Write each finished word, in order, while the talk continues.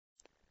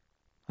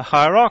A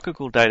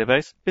hierarchical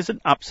database is an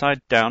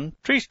upside-down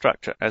tree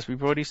structure, as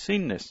we've already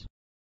seen this.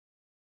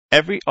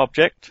 Every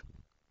object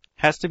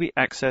has to be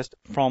accessed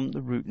from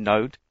the root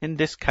node. In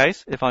this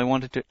case, if I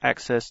wanted to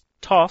access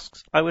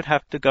tasks, I would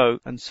have to go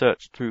and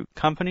search through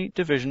company,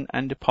 division,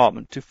 and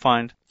department to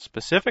find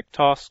specific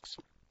tasks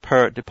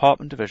per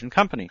department, division,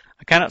 company.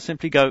 I cannot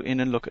simply go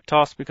in and look at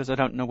tasks because I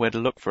don't know where to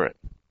look for it.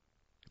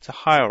 It's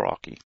a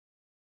hierarchy.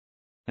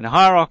 In a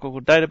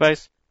hierarchical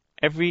database,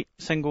 every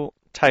single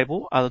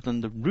table other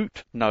than the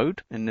root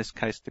node, in this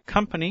case the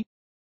company,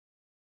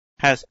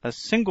 has a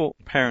single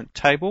parent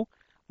table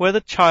where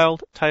the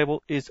child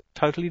table is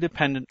totally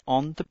dependent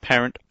on the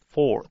parent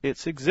for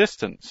its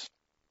existence.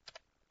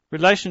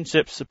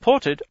 Relationships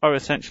supported are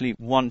essentially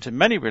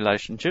one-to-many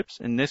relationships,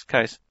 in this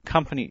case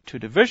company to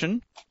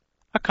division.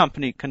 A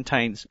company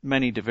contains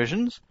many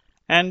divisions,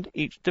 and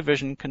each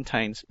division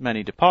contains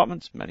many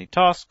departments, many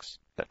tasks,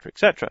 etc.,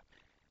 etc.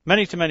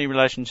 Many-to-many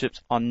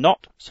relationships are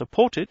not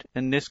supported.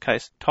 In this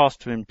case, task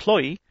to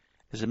employee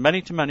is a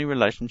many-to-many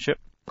relationship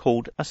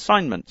called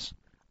assignments.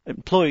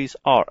 Employees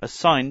are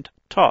assigned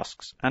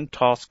tasks, and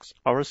tasks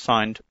are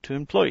assigned to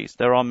employees.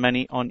 There are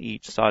many on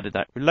each side of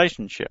that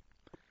relationship.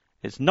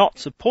 It's not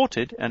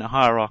supported in a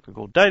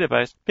hierarchical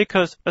database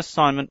because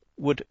assignment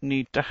would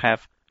need to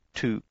have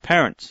two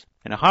parents.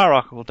 In a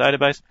hierarchical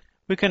database,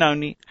 we can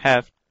only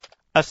have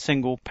a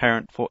single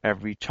parent for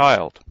every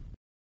child.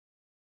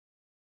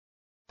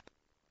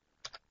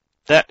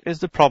 That is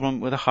the problem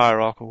with a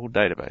hierarchical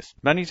database.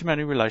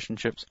 Many-to-many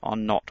relationships are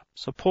not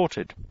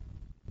supported.